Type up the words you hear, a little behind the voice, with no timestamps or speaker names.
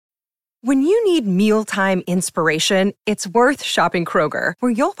When you need mealtime inspiration, it's worth shopping Kroger,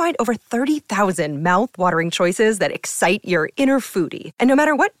 where you'll find over 30,000 mouth-watering choices that excite your inner foodie. And no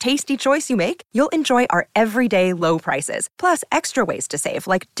matter what tasty choice you make, you'll enjoy our everyday low prices, plus extra ways to save,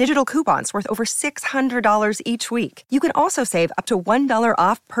 like digital coupons worth over $600 each week. You can also save up to $1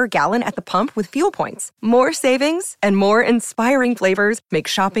 off per gallon at the pump with fuel points. More savings and more inspiring flavors make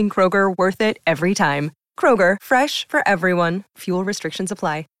shopping Kroger worth it every time. Kroger, fresh for everyone. Fuel restrictions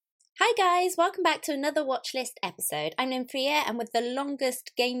apply. Hi guys, welcome back to another Watchlist episode. I'm Nympria, and with the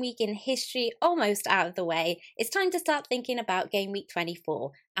longest game week in history almost out of the way, it's time to start thinking about game week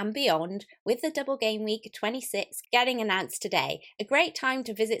 24 and beyond, with the double game week 26 getting announced today. A great time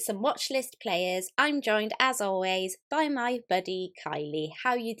to visit some Watchlist players. I'm joined as always by my buddy Kylie.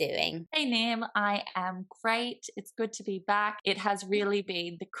 How are you doing? Hey Nim, I am great. It's good to be back. It has really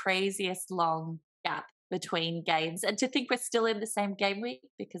been the craziest long gap between games, and to think we're still in the same game week,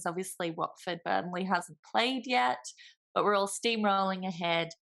 because obviously Watford Burnley hasn't played yet, but we're all steamrolling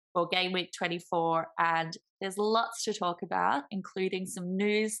ahead for game week 24, and there's lots to talk about, including some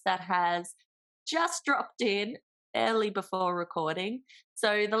news that has just dropped in early before recording.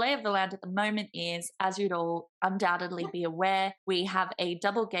 So the lay of the land at the moment is, as you'd all undoubtedly be aware, we have a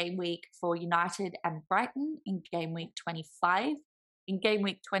double game week for United and Brighton in game week 25. In game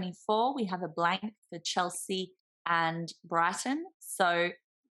week 24, we have a blank for Chelsea and Brighton. So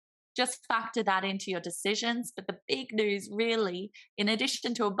just factor that into your decisions. But the big news really, in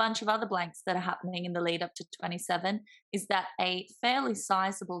addition to a bunch of other blanks that are happening in the lead up to 27, is that a fairly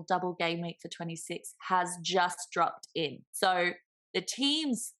sizable double game week for 26 has just dropped in. So the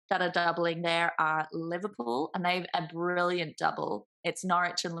teams that are doubling there are Liverpool, and they've a brilliant double. It's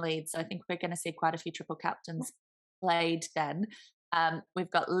Norwich and Leeds. So I think we're going to see quite a few triple captains played then. We've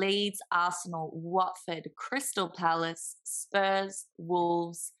got Leeds, Arsenal, Watford, Crystal Palace, Spurs,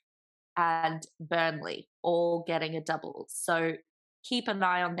 Wolves, and Burnley all getting a double. So keep an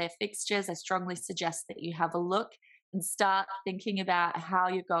eye on their fixtures. I strongly suggest that you have a look and start thinking about how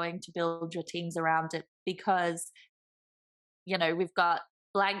you're going to build your teams around it, because, you know, we've got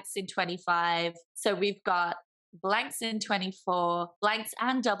blanks in 25. So we've got blanks in 24, blanks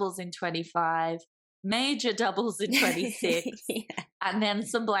and doubles in 25, major doubles in 26, yeah. And then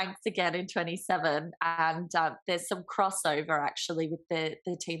some blanks again in 27. And there's some crossover actually with the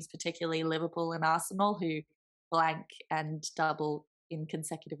teams, particularly Liverpool and Arsenal, who blank and double in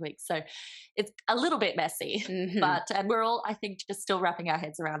consecutive weeks. So it's a little bit messy, and we're all, I think, just still wrapping our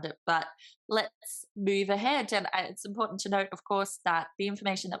heads around it. But let's move ahead. And it's important to note, of course, that the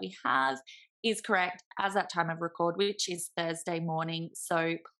information that we have is correct as at time of record, which is Thursday morning.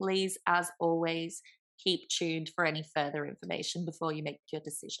 So please, as always, keep tuned for any further information before you make your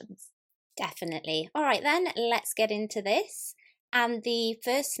decisions. Definitely. All right then, let's get into this. And the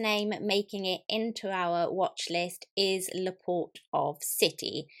first name making it into our watch list is Laporte of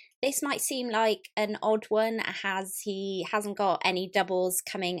City. This might seem like an odd one, as he hasn't got any doubles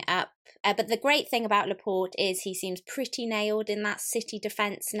coming up. But the great thing about Laporte is he seems pretty nailed in that City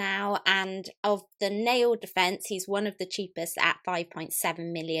defence now. And of the nailed defence, he's one of the cheapest at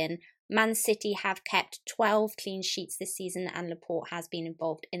 5.7 million. Man City have kept 12 clean sheets this season, and Laporte has been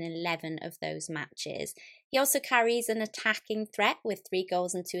involved in 11 of those matches. He also carries an attacking threat with 3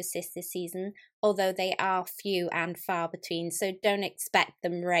 goals and 2 assists this season, although they are few and far between, so don't expect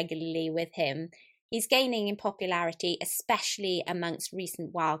them regularly with him. He's gaining in popularity, especially amongst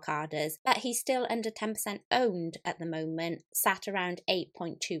recent wildcarders, but he's still under 10% owned at the moment, sat around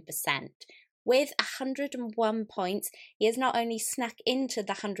 8.2%. With 101 points, he has not only snuck into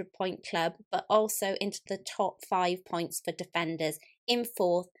the 100-point club, but also into the top 5 points for defenders, in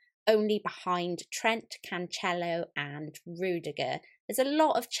 4th, only behind Trent, Cancelo and Rudiger. There's a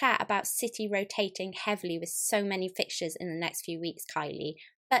lot of chat about City rotating heavily with so many fixtures in the next few weeks, Kylie,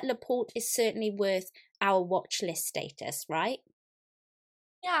 but Laporte is certainly worth our watch list status, right?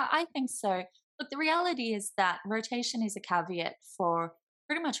 Yeah, I think so. Look, the reality is that rotation is a caveat for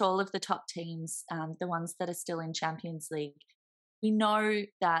pretty much all of the top teams, the ones that are still in Champions League. We know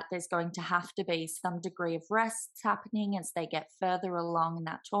that there's going to have to be some degree of rests happening as they get further along in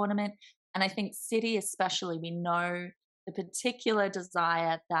that tournament. And I think City especially, we know the particular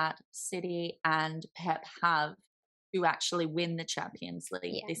desire that City and Pep have to actually win the Champions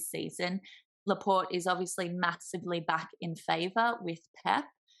League this season. Laporte is obviously massively back in favour with Pep.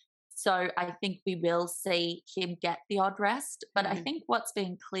 So I think we will see him get the odd rest. But I think what's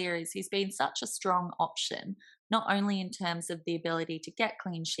been clear is he's been such a strong option, not only in terms of the ability to get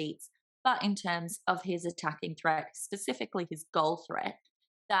clean sheets, but in terms of his attacking threat, specifically his goal threat,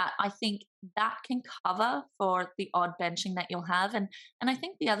 that I think that can cover for the odd benching that you'll have. And I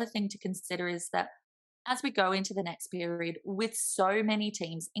think the other thing to consider is that as we go into the next period with so many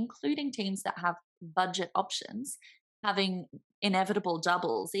teams, including teams that have budget options, having inevitable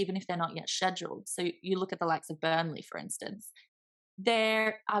doubles, even if they're not yet scheduled. So you look at the likes of Burnley, for instance,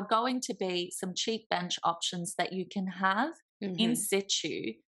 there are going to be some cheap bench options that you can have in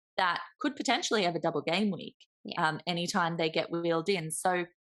situ that could potentially have a double game week anytime they get wheeled in. So,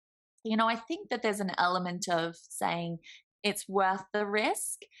 I think that there's an element of saying it's worth the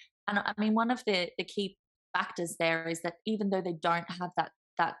risk. And I mean, one of the key factors there is that even though they don't have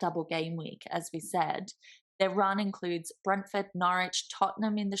that double game week, as we said, their run includes Brentford, Norwich,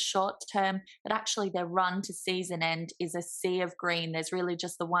 Tottenham in the short term, but actually their run to season end is a sea of green. There's really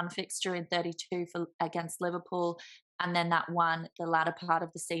just the one fixture in 32 against Liverpool, and then that one, the latter part of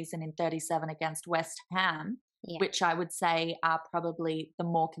the season in 37 against West Ham, which I would say are probably the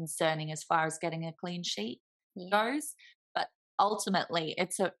more concerning as far as getting a clean sheet goes. But ultimately,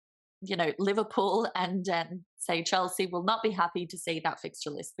 it's Liverpool and say Chelsea will not be happy to see that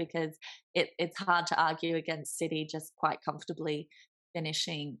fixture list, because it's hard to argue against City just quite comfortably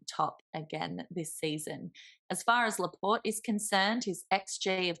finishing top again this season. As far as Laporte is concerned, his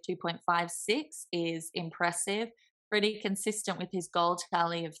XG of 2.56 is impressive, pretty consistent with his goal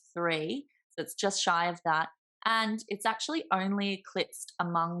tally of 3, so it's just shy of that. And it's actually only eclipsed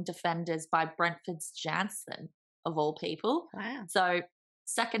among defenders by Brentford's Janssen, of all people. Wow. So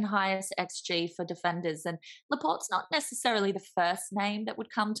second highest XG for defenders. And Laporte's not necessarily the first name that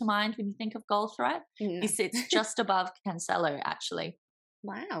would come to mind when you think of goal threat. No. He sits just above Cancelo, actually.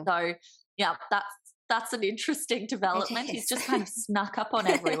 Wow. So, yeah, that's an interesting development. He's just kind of snuck up on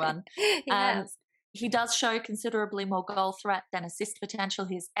everyone. He does show considerably more goal threat than assist potential.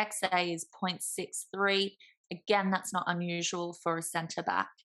 His XA is 0.63. Again, that's not unusual for a centre-back.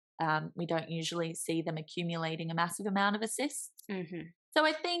 We don't usually see them accumulating a massive amount of assists. So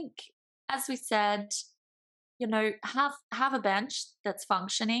I think, as we said, have a bench that's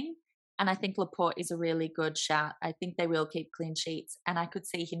functioning. And I think Laporte is a really good shout. I think they will keep clean sheets. And I could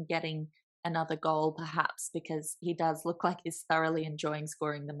see him getting another goal perhaps, because he does look like he's thoroughly enjoying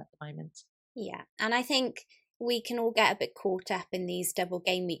scoring them at the moment. Yeah. And I think we can all get a bit caught up in these double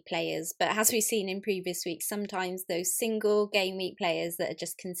game week players. But as we've seen in previous weeks, sometimes those single game week players that are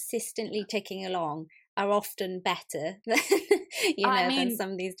just consistently ticking along are often better than, than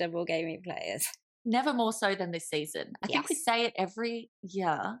some of these double game week players. Never more so than this season. I think we say it every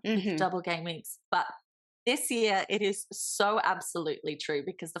year with double game weeks, but this year it is so absolutely true,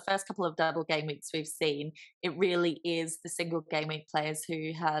 because the first couple of double game weeks we've seen, it really is the single game week players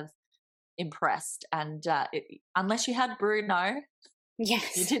who have impressed. And unless you had Bruno,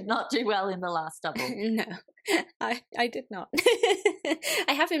 yes, you did not do well in the last double. No, I did not.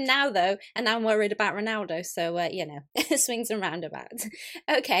 I have him now, though, and I'm worried about Ronaldo, so, swings and roundabouts.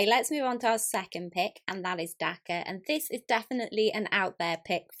 Okay, let's move on to our second pick, and that is Daka, and this is definitely an out there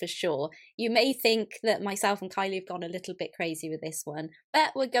pick for sure. You may think that myself and Kylie have gone a little bit crazy with this one,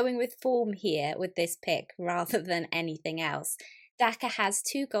 but we're going with form here with this pick rather than anything else. Daka has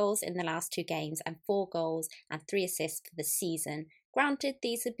 2 goals in the last 2 games and 4 goals and 3 assists for the season. Granted,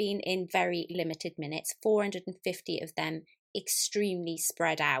 these have been in very limited minutes, 450 of them extremely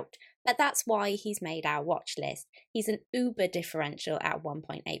spread out, but that's why he's made our watch list. He's an uber differential at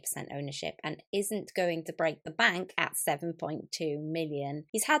 1.8% ownership and isn't going to break the bank at 7.2 million.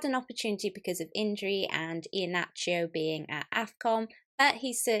 He's had an opportunity because of injury and Iheanacho being at AFCON, but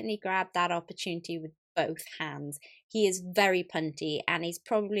he's certainly grabbed that opportunity with both hands. He is very punty, and he's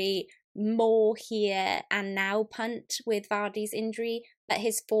probably more here and now punt with Vardy's injury, but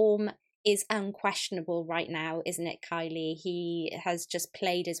his form is unquestionable right now, isn't it, Kylie? He has just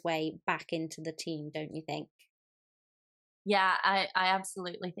played his way back into the team, don't you think? Yeah, I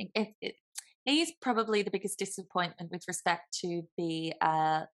absolutely think he's probably the biggest disappointment with respect to the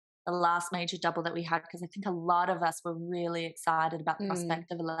last major double that we had, because I think a lot of us were really excited about the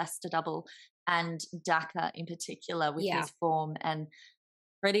prospect of a Leicester double, and Daka in particular with his form and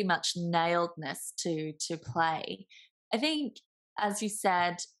pretty much nailedness to play. I think, as you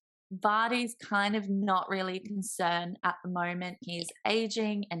said, Vardy's kind of not really a concern at the moment. He's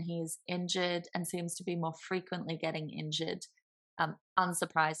aging and he's injured and seems to be more frequently getting injured,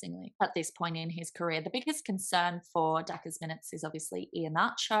 unsurprisingly, at this point in his career. The biggest concern for Daka's minutes is obviously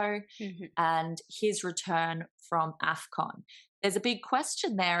Iheanacho and his return from AFCON. There's a big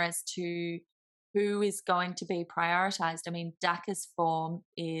question there as to who is going to be prioritised. I mean, Daka's form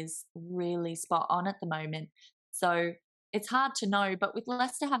is really spot on at the moment. So it's hard to know. But with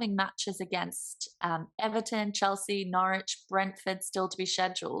Leicester having matches against Everton, Chelsea, Norwich, Brentford still to be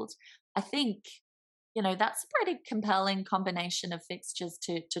scheduled, I think, that's a pretty compelling combination of fixtures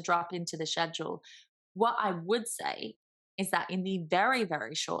to drop into the schedule. What I would say is that in the very,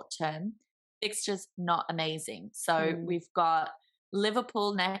 very short term, fixtures not amazing. So we've got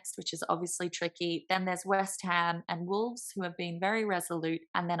Liverpool next, which is obviously tricky. Then there's West Ham and Wolves, who have been very resolute.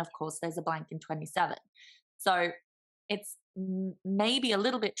 And then, of course, there's a blank in 27. So it's maybe a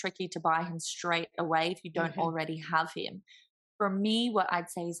little bit tricky to buy him straight away if you don't already have him. For me, what I'd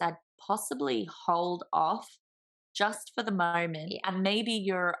say is I'd possibly hold off just for the moment. And maybe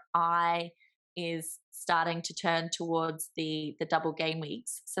your eye is starting to turn towards the double game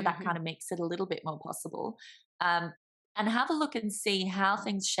weeks. So that kind of makes it a little bit more possible. And have a look and see how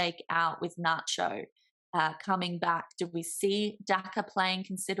things shake out with Nacho coming back. Do we see Daka playing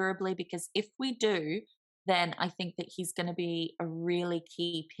considerably? Because if we do, then I think that he's going to be a really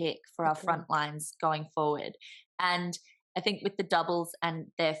key pick for our front lines going forward. And I think with the doubles and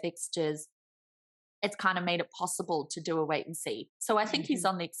their fixtures, it's kind of made it possible to do a wait and see. So I think he's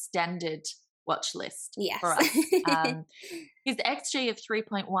on the extended watch list for us. His XG of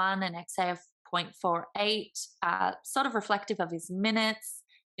 3.1 and XA of 0.48, sort of reflective of his minutes,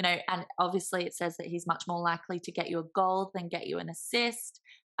 and obviously it says that he's much more likely to get you a goal than get you an assist.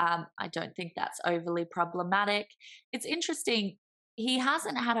 I don't think that's overly problematic. It's interesting. He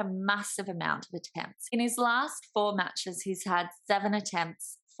hasn't had a massive amount of attempts. In his last 4 matches, he's had 7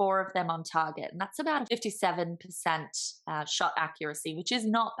 attempts, 4 of them on target. And that's about a 57% shot accuracy, which is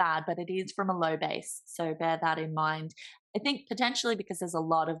not bad, but it is from a low base. So bear that in mind. I think potentially because there's a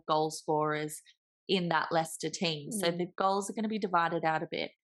lot of goal scorers in that Leicester team. So the goals are going to be divided out a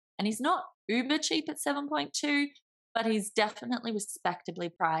bit. And he's not uber cheap at 7.2, but he's definitely respectably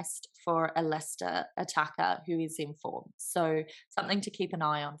priced for a Leicester attacker who is in form. So something to keep an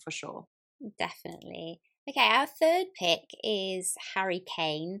eye on for sure. Definitely. Okay, our third pick is Harry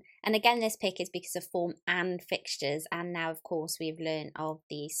Kane. And again, this pick is because of form and fixtures. And now, of course, we've learned of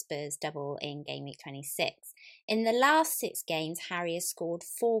the Spurs double in game week 26. In the last 6 games, Harry has scored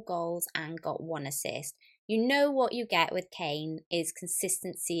 4 goals and got 1 assist. You know what you get with Kane is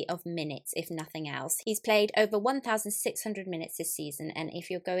consistency of minutes, if nothing else. He's played over 1,600 minutes this season, and if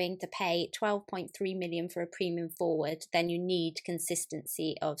you're going to pay 12.3 million for a premium forward, then you need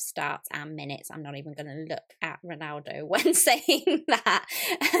consistency of starts and minutes. I'm not even going to look at Ronaldo when saying that.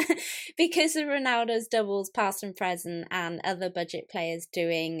 Because of Ronaldo's doubles, past and present, and other budget players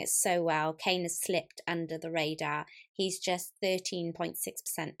doing so well, Kane has slipped under the radar. He's just 13.6%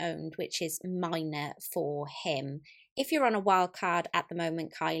 owned, which is minor for him. If you're on a wild card at the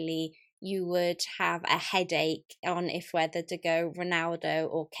moment, Kylie, you would have a headache on whether to go Ronaldo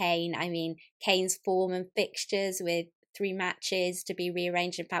or Kane. I mean, Kane's form and fixtures with 3 matches to be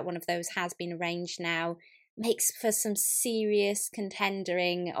rearranged. In fact, one of those has been arranged now. Makes for some serious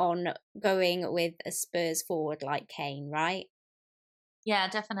contendering on going with a Spurs forward like Kane, right? Yeah,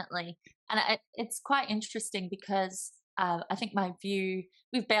 definitely. And it's quite interesting because I think my view,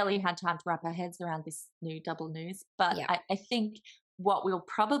 we've barely had time to wrap our heads around this new double news, but I think what we'll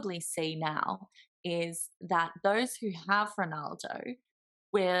probably see now is that those who have Ronaldo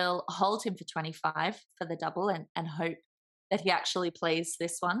will hold him for 25 for the double and hope that he actually plays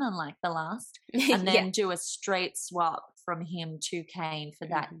this one, unlike the last, and then do a straight swap from him to Kane for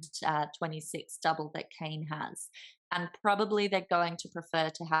that 26 double that Kane has. And probably they're going to prefer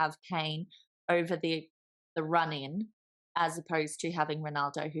to have Kane over the run-in as opposed to having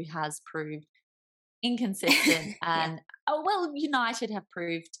Ronaldo, who has proved inconsistent and United have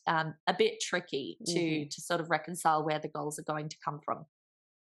proved a bit tricky to sort of reconcile where the goals are going to come from.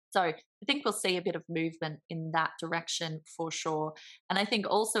 So I think we'll see a bit of movement in that direction for sure. And I think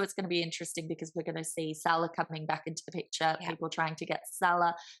also it's going to be interesting because we're going to see Salah coming back into the picture, people trying to get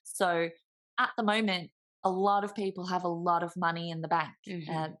Salah. So at the moment, a lot of people have a lot of money in the bank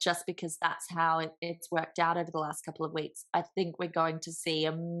just because that's how it's worked out over the last couple of weeks. I think we're going to see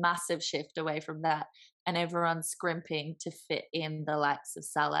a massive shift away from that and everyone scrimping to fit in the likes of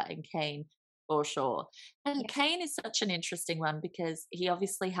Salah and Kane for sure. And Kane is such an interesting one because he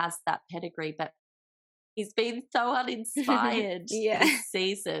obviously has that pedigree, but he's been so uninspired this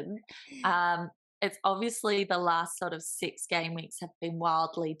season. It's obviously the last sort of 6 game weeks have been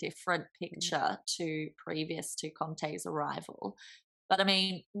wildly different picture to previous to Conte's arrival. But I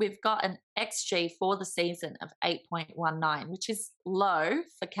mean, we've got an XG for the season of 8.19, which is low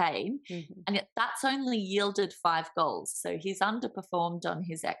for Kane. And yet that's only yielded 5 goals. So he's underperformed on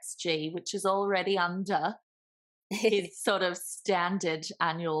his XG, which is already under his sort of standard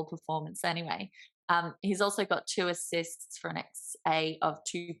annual performance anyway. He's also got 2 assists for an XA of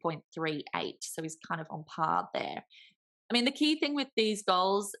 2.38, so he's kind of on par there. I mean, the key thing with these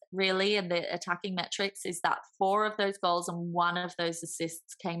goals, really, and the attacking metrics is that 4 of those goals and 1 of those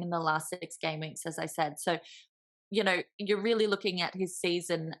assists came in the last 6 game weeks, as I said. So, you're really looking at his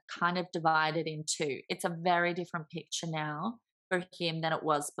season kind of divided in 2. It's a very different picture now for him than it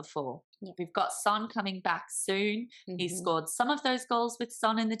was before. Yeah. We've got Son coming back soon. He scored some of those goals with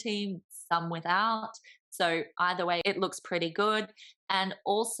Son in the team, some without. So either way, it looks pretty good. And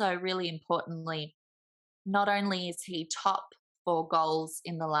also, really importantly, not only is he top for goals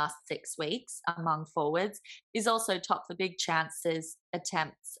in the last 6 weeks among forwards, he's also top for big chances,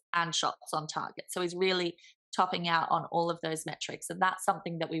 attempts, and shots on target. So he's really topping out on all of those metrics. And that's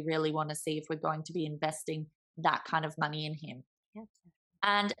something that we really want to see if we're going to be investing that kind of money in him. Yeah.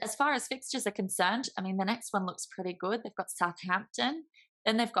 And as far as fixtures are concerned, I mean, the next one looks pretty good. They've got Southampton,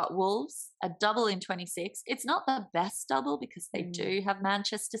 then they've got Wolves, a double in 26. It's not the best double because they do have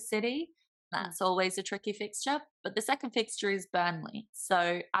Manchester City. That's always a tricky fixture. But the second fixture is Burnley.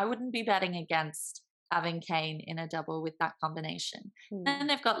 So I wouldn't be betting against having Kane in a double with that combination. Then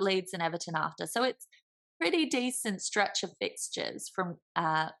they've got Leeds and Everton after. So it's pretty decent stretch of fixtures from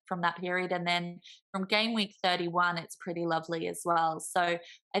that period. And then from game week 31, it's pretty lovely as well. So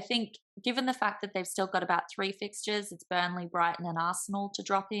I think given the fact that they've still got about 3 fixtures, it's Burnley, Brighton and Arsenal to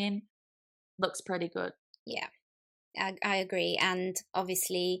drop in, looks pretty good. Yeah, I agree. And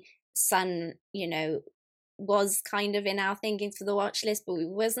obviously Son, was kind of in our thinking for the watch list, but we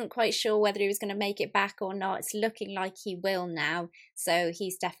wasn't quite sure whether he was going to make it back or not. It's looking like he will now. So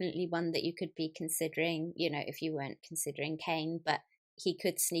he's definitely one that you could be considering, if you weren't considering Kane, but he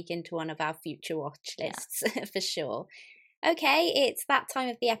could sneak into one of our future watch lists for sure. Okay, it's that time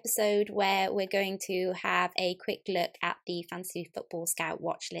of the episode where we're going to have a quick look at the Fantasy Football Scout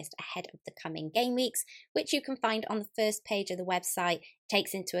watch list ahead of the coming game weeks, which you can find on the first page of the website. It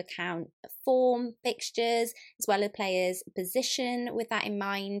takes into account form, fixtures, as well as players' position. With that in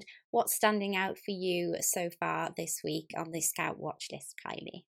mind, what's standing out for you so far this week on the Scout watch list,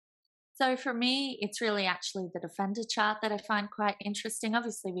 Kylie? So for me, it's really actually the defender chart that I find quite interesting.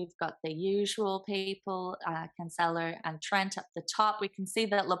 Obviously, we've got the usual people, Cancelo and Trent at the top. We can see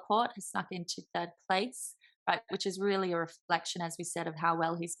that Laporte has snuck into 3rd place, right, which is really a reflection, as we said, of how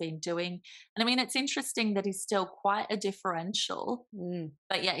well he's been doing. And I mean, it's interesting that he's still quite a differential,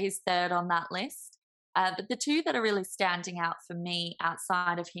 but yet he's 3rd on that list. But the 2 that are really standing out for me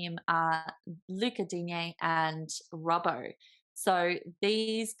outside of him are Lucas Digne and Robbo. So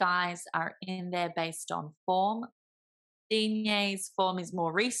these guys are in there based on form. Digne's form is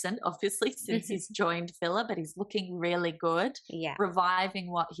more recent, obviously, since he's joined Villa, but he's looking really good. Yeah.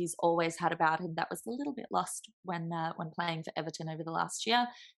 Reviving what he's always had about him that was a little bit lost when playing for Everton over the last year.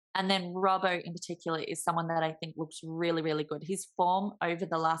 And then Robbo in particular is someone that I think looks really, really good. His form over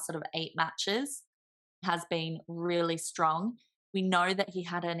the last sort of 8 matches has been really strong. We know that he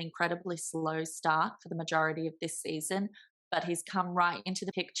had an incredibly slow start for the majority of this season, but he's come right into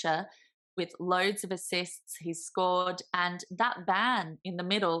the picture with loads of assists. He's scored, and that ban in the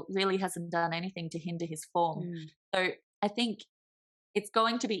middle really hasn't done anything to hinder his form. So I think it's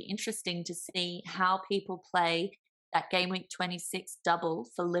going to be interesting to see how people play that game week 26 double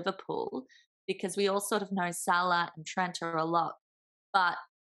for Liverpool, because we all sort of know Salah and Trent are a lot, but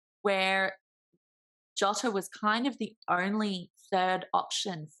where Jota was kind of the only 3rd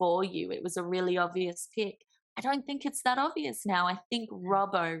option for you, it was a really obvious pick. I don't think it's that obvious now. I think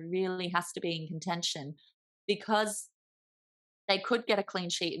Robbo really has to be in contention because they could get a clean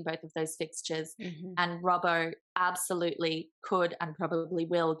sheet in both of those fixtures, and Robbo absolutely could and probably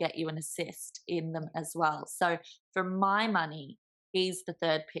will get you an assist in them as well. So for my money, he's the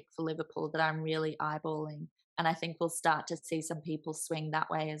 3rd pick for Liverpool that I'm really eyeballing, and I think we'll start to see some people swing that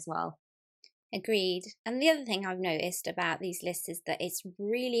way as well. Agreed. And the other thing I've noticed about these lists is that it's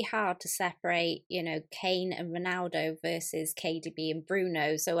really hard to separate, Kane and Ronaldo versus KDB and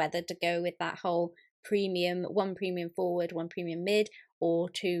Bruno. So whether to go with that whole one premium forward, 1 premium mid, or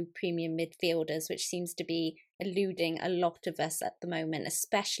 2 premium midfielders, which seems to be eluding a lot of us at the moment,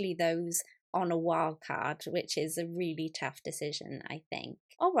 especially those on a wild card, which is a really tough decision, I think.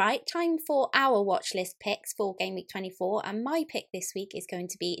 All right, time for our watch list picks for Game Week 24, and my pick this week is going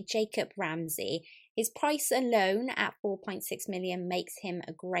to be Jacob Ramsey. His price alone at 4.6 million makes him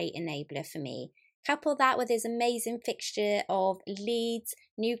a great enabler for me. Couple that with his amazing fixture of Leeds,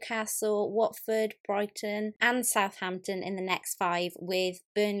 Newcastle, Watford, Brighton and Southampton in the next 5, with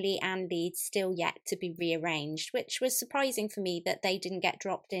Burnley and Leeds still yet to be rearranged, which was surprising for me that they didn't get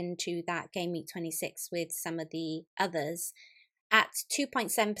dropped into that Game Week 26 with some of the others. At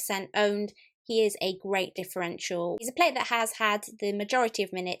 2.7% owned, he is a great differential. He's a player that has had the majority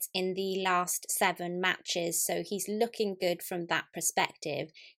of minutes in the last 7 matches, so he's looking good from that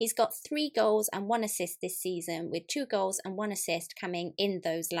perspective. He's got 3 goals and 1 assist this season, with 2 goals and 1 assist coming in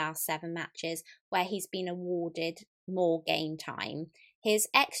those last 7 matches where he's been awarded more game time. His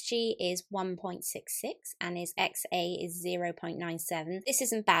XG is 1.66 and his XA is 0.97. This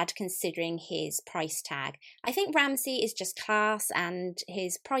isn't bad considering his price tag. I think Ramsey is just class, and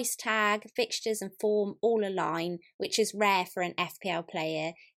his price tag, fixtures and form all align, which is rare for an FPL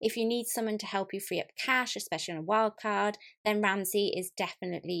player. If you need someone to help you free up cash, especially on a wild card, then Ramsey is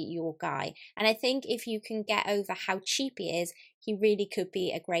definitely your guy. And I think if you can get over how cheap he is, he really could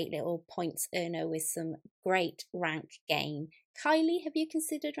be a great little points earner with some great rank gain. Kylie, have you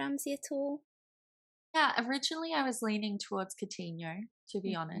considered Ramsey at all? Yeah, originally I was leaning towards Coutinho, to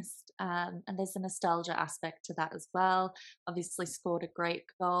be honest. And there's a nostalgia aspect to that as well. Obviously scored a great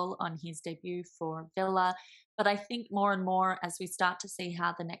goal on his debut for Villa. But I think more and more as we start to see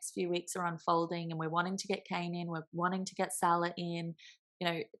how the next few weeks are unfolding, and we're wanting to get Kane in, we're wanting to get Salah in,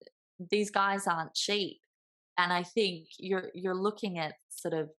 these guys aren't cheap. And I think you're looking at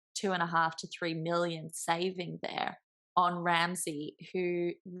sort of 2.5 to 3 million saving there on Ramsey,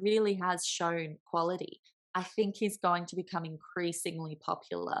 who really has shown quality. I think he's going to become increasingly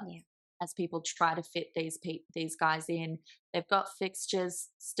popular as people try to fit these guys in. They've got fixtures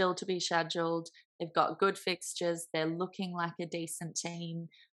still to be scheduled. They've got good fixtures. They're looking like a decent team.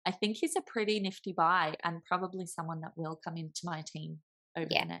 I think he's a pretty nifty buy and probably someone that will come into my team over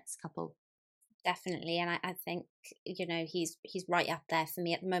the next couple. Definitely, and I think he's right up there for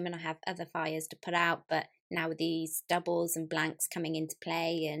me at the moment. I have other fires to put out, but now with these doubles and blanks coming into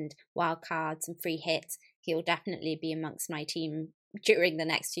play and wild cards and free hits, he'll definitely be amongst my team during the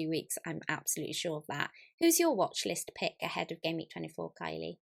next few weeks. I'm absolutely sure of that. Who's your watch list pick ahead of Game Week 24,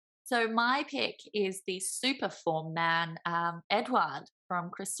 Kylie? So my pick is the super form man, Edouard from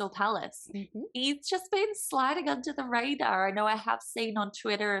Crystal Palace. He's just been sliding under the radar. I know I have seen on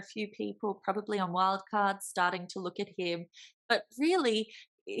Twitter a few people, probably on wildcards, starting to look at him. But really,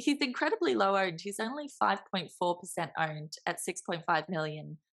 he's incredibly low owned. He's only 5.4% owned at 6.5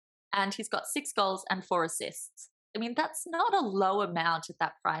 million. And he's got 6 goals and 4 assists. I mean, that's not a low amount at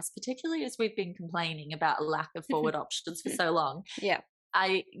that price, particularly as we've been complaining about a lack of forward options for so long. Yeah.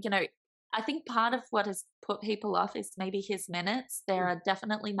 I think part of what has put people off is maybe his minutes. There are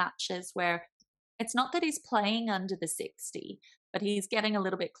definitely matches where it's not that he's playing under the 60, but he's getting a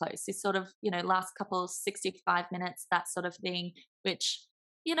little bit close. He's sort of, last couple 65 minutes, that sort of thing, which,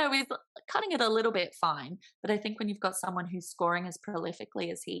 is cutting it a little bit fine. But I think when you've got someone who's scoring as prolifically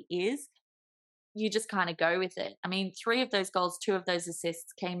as he is, you just kind of go with it. I mean, 3 of those goals, 2 of those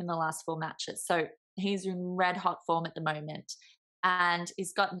assists came in the last 4 matches. So he's in red hot form at the moment. And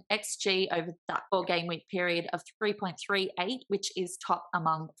he's got an XG over that 4-game week period of 3.38, which is top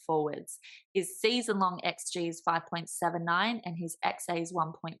among forwards. His season-long XG is 5.79 and his XA is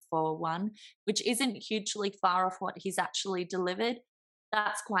 1.41, which isn't hugely far off what he's actually delivered.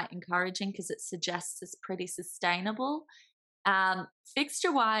 That's quite encouraging because it suggests it's pretty sustainable.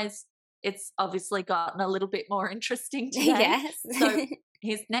 Fixture-wise, it's obviously gotten a little bit more interesting today. Yes. So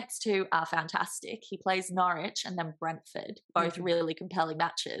his next 2 are fantastic. He plays Norwich and then Brentford, both really compelling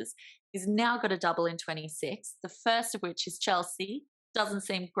matches. He's now got a double in 26, the first of which is Chelsea. Doesn't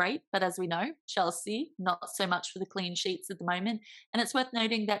seem great, but as we know, Chelsea, not so much for the clean sheets at the moment. And it's worth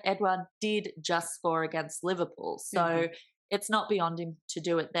noting that Edouard did just score against Liverpool. So it's not beyond him to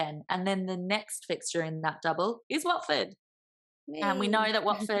do it then. And then the next fixture in that double is Watford. And we know that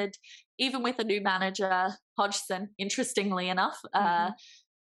Watford, even with a new manager, Hodgson, interestingly enough, not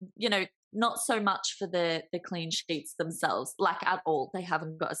so much for the clean sheets themselves, like at all. They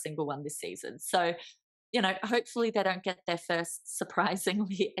haven't got a single one this season. So, hopefully they don't get their first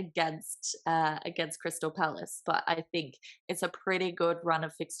surprisingly against Crystal Palace. But I think it's a pretty good run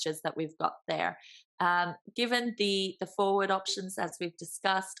of fixtures that we've got there. Given the forward options, as we've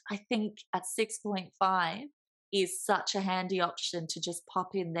discussed, I think at 6.5, is such a handy option to just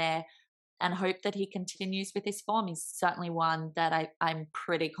pop in there and hope that he continues with his form. He's certainly one that I'm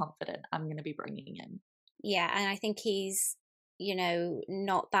pretty confident I'm going to be bringing in. Yeah, and I think he's,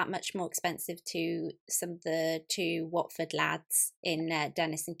 not that much more expensive to some of the 2 Watford lads in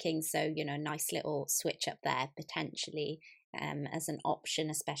Dennis and King. So, nice little switch up there potentially as an option,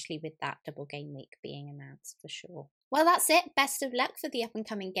 especially with that double game week being announced for sure. Well, that's it. Best of luck for the up and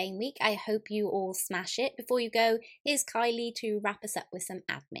coming game week. I hope you all smash it. Before you go, here's Kylie to wrap us up with some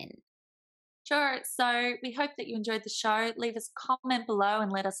admin. Sure. So we hope that you enjoyed the show. Leave us a comment below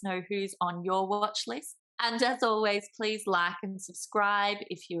and let us know who's on your watch list. And as always, please like and subscribe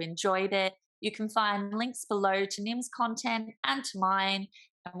if you enjoyed it. You can find links below to Nim's content and to mine,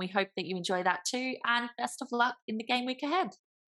 and we hope that you enjoy that too. And best of luck in the game week ahead.